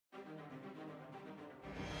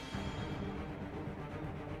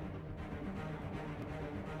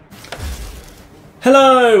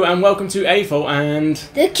Hello and welcome to Afol and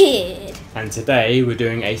the Kid. And today we're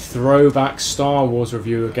doing a throwback Star Wars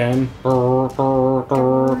review again.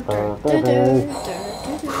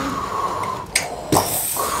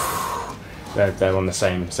 They're on the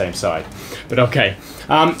same side, but okay.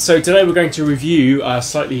 So today we're going to review a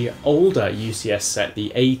slightly older UCS set,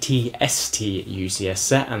 the ATST UCS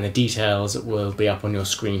set, and the details will be up on your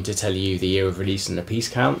screen to tell you the year of release and the piece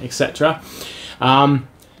count, etc.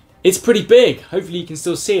 It's pretty big. Hopefully you can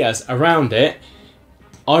still see us around it.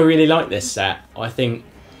 I really like this set. I think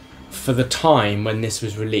for the time when this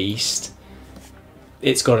was released,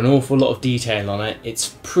 it's got an awful lot of detail on it.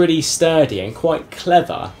 It's pretty sturdy and quite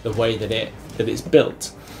clever the way that it's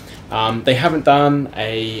built. They haven't done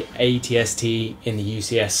a ATST in the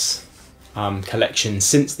UCS collection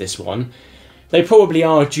since this one. They probably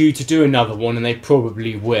are due to do another one, and they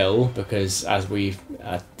probably will, because as we've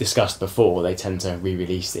discussed before, they tend to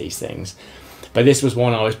re-release these things. But this was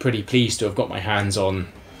one I was pretty pleased to have got my hands on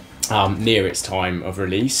near its time of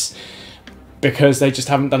release, because they just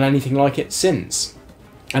haven't done anything like it since.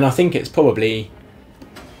 And I think it's probably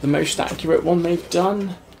the most accurate one they've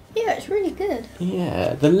done. Yeah, it's really good.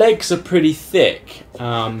 Yeah, the legs are pretty thick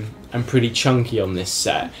and pretty chunky on this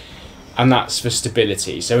set. And that's for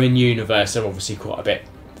stability. So in universe, they're obviously quite a bit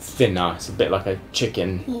thinner. It's a bit like a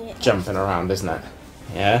chicken jumping around, isn't it?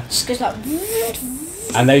 Yeah. Just goes like.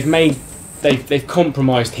 And they've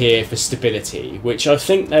compromised here for stability, which I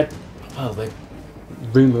think the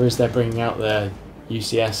rumour is they're bringing out the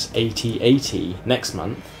UCS AT80 next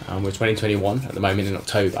month. We're 2021 at the moment in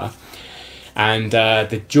October. And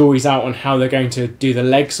the jury's out on how they're going to do the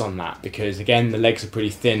legs on that, because again, the legs are pretty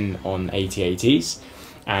thin on AT80s.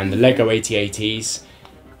 And the Lego AT80s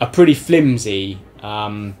are pretty flimsy,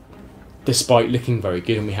 despite looking very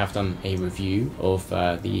good. And we have done a review of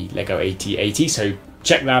the Lego AT80, so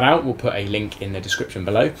check that out. We'll put a link in the description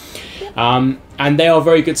below. And they are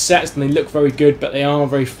very good sets, and they look very good, but they are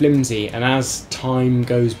very flimsy. And as time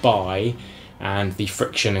goes by, and the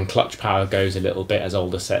friction and clutch power goes a little bit, as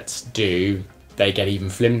older sets do, they get even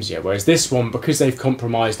flimsier. Whereas this one, because they've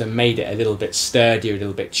compromised and made it a little bit sturdier, a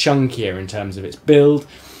little bit chunkier in terms of its build,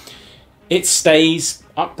 it stays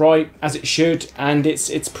upright as it should, and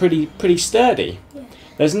it's pretty sturdy. Yeah.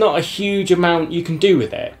 There's not a huge amount you can do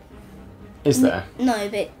with it, is there? No,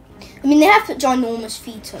 but I mean, they have put ginormous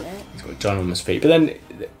feet on it. It's got ginormous feet, but then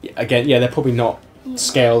again, yeah, they're probably not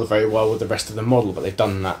scaled very well with the rest of the model, but they've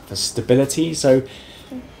done that for stability. So,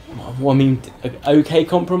 well, I mean, okay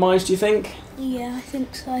compromise, do you think? Yeah, I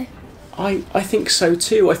think so. I think so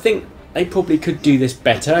too. I think they probably could do this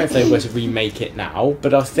better if they were to remake it now,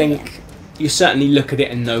 but I think you certainly look at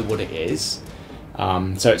it and know what it is.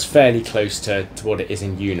 So it's fairly close to what it is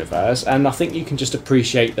in universe, and I think you can just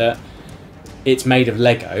appreciate that it's made of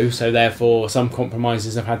Lego, so therefore some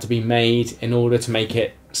compromises have had to be made in order to make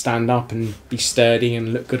it stand up and be sturdy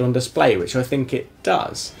and look good on display, which I think it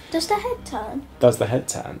does. Does the head turn? Does the head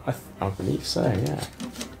turn? I believe so, yeah.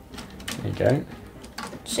 There you go.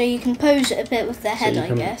 So you can pose it a bit with the head,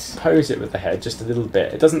 I guess. Pose it with the head just a little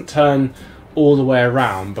bit. It doesn't turn all the way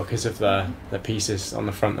around because of the pieces on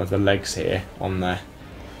the front of the legs here, on the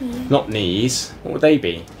not knees. What would they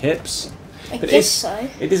be? Hips? I guess so.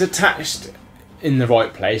 It is attached in the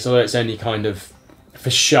right place, although it's only kind of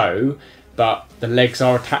for show, but the legs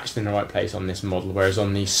are attached in the right place on this model, whereas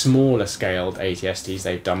on the smaller scaled ATSTs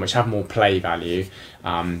they've done, which have more play value,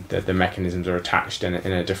 the mechanisms are attached in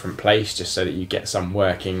a different place, just so that you get some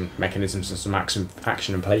working mechanisms and some action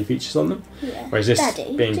and play features on them. Yeah. Whereas this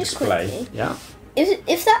Daddy, being displayed, yeah.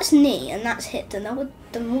 If that's knee and that's hip, then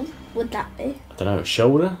what would that be? I don't know,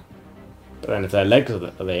 shoulder. But then if they're legs, are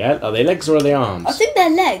they legs or are they arms? I think they're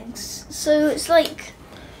legs. So it's like.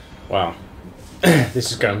 Wow.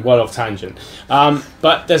 This is going well off tangent.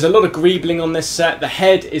 But there's a lot of greebling on this set. The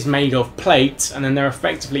head is made of plates, and then they're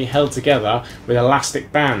effectively held together with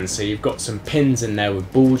elastic bands. So you've got some pins in there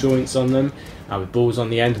with ball joints on them, with balls on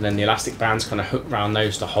the end, and then the elastic bands kind of hook around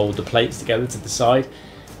those to hold the plates together to the side,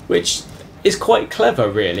 which is quite clever,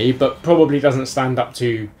 really, but probably doesn't stand up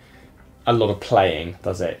to a lot of playing,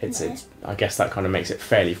 does it? It's I guess that kind of makes it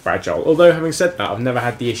fairly fragile. Although, having said that, I've never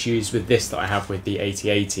had the issues with this that I have with the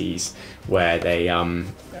AT80s, where they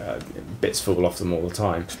bits fall off them all the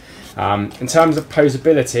time. In terms of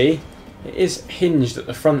posability, it is hinged at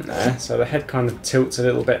the front there, so the head kind of tilts a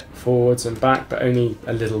little bit forwards and back, but only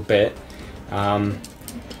a little bit.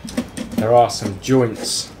 There are some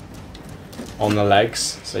joints on the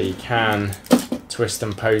legs, so you can twist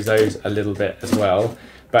and pose those a little bit as well.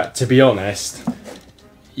 But to be honest,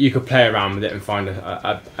 you could play around with it and find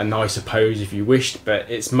a nicer pose if you wished, but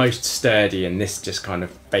it's most sturdy in this just kind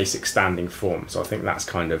of basic standing form. So I think that's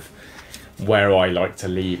kind of where I like to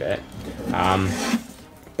leave it.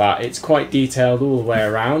 But it's quite detailed all the way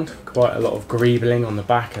around, quite a lot of greebling on the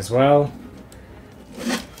back as well.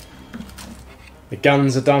 The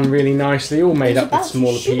guns are done really nicely, all made up with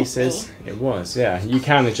smaller pieces. It was, yeah. You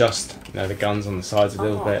can adjust, you know, the guns on the sides a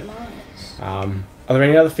little bit. Nice. Are there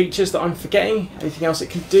any other features that I'm forgetting? Anything else it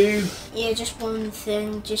can do? Yeah, just one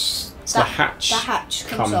thing, just the hatch. The hatch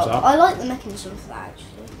comes up. I like the mechanism for that actually.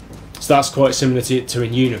 So that's quite similar to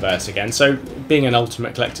in Universe again. So being an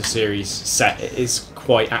Ultimate Collector Series set, it is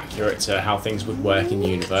quite accurate to how things would work in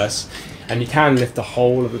Universe. And you can lift the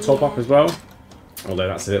whole of the top up as well, although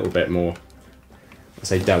that's a little bit more, I'd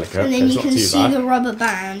say, delicate. And then you can see the rubber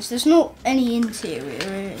bands. There's not any interior.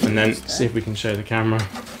 And then see if we can show the camera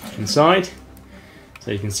inside. So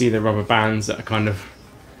you can see the rubber bands that are kind of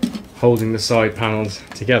holding the side panels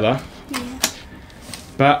together. Yeah.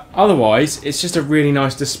 But otherwise, it's just a really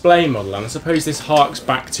nice display model, and I suppose this harks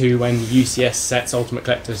back to when UCS sets, Ultimate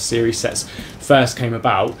Collector Series sets, first came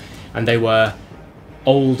about, and they were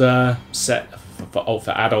older, set for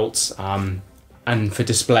adults, and for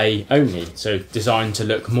display only. So designed to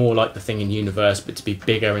look more like the thing in Universe, but to be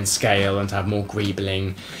bigger in scale and to have more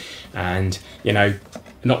greebling, and, you know,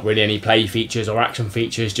 not really any play features or action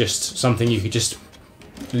features, just something you could just,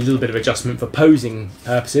 a little bit of adjustment for posing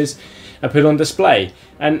purposes, and put on display.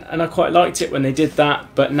 And I quite liked it when they did that,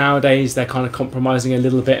 but nowadays they're kind of compromising a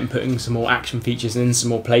little bit and putting some more action features in,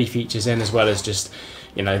 some more play features in, as well as just,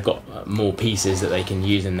 you know, they've got more pieces that they can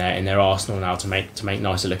use in their arsenal now to make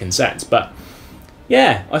nicer looking sets. But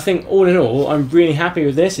yeah, I think all in all, I'm really happy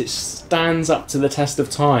with this. It stands up to the test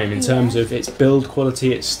of time in terms of its build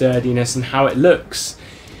quality, its sturdiness, and how it looks.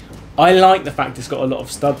 I like the fact it's got a lot of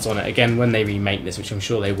studs on it. Again, when they remake this, which I'm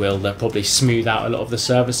sure they will, they'll probably smooth out a lot of the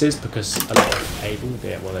surfaces, because a lot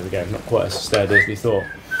of well, there we go, not quite as sturdy as we thought.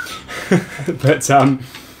 But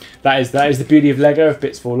that is the beauty of Lego. If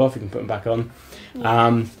bits fall off, you can put them back on.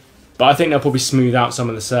 But I think they'll probably smooth out some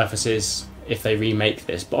of the surfaces if they remake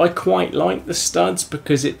this. But I quite like the studs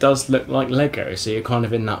because it does look like Lego. So you're kind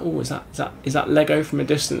of in that, oh, is that Lego from a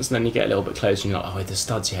distance? And then you get a little bit closer and you're like, oh, the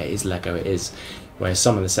studs, yeah, it is Lego, it is. Whereas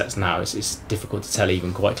some of the sets now, it's difficult to tell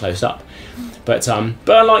even quite close up. But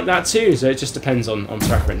I like that too, so it just depends on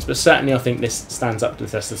preference. But certainly I think this stands up to the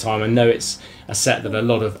test of time. I know it's a set that a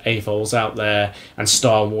lot of AFOLs out there and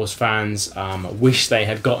Star Wars fans wish they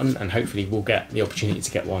had gotten, and hopefully we'll get the opportunity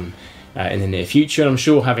to get one in the near future. And I'm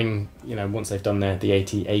sure having, you know, once they've done the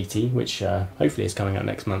AT-80, which hopefully is coming out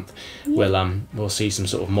next month, we'll see some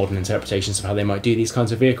sort of modern interpretations of how they might do these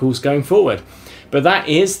kinds of vehicles going forward. But that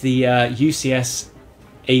is the UCS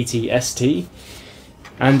AT-ST,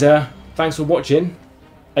 and thanks for watching.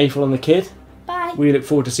 Afol the Kid. Bye. We look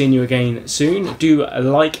forward to seeing you again soon. Do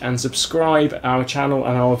like and subscribe our channel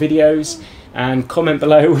and our videos, and comment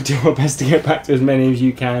below. We'll do our best to get back to as many of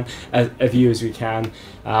you as we can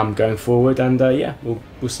going forward. And yeah,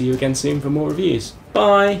 we'll see you again soon for more reviews.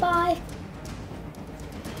 Bye. Bye.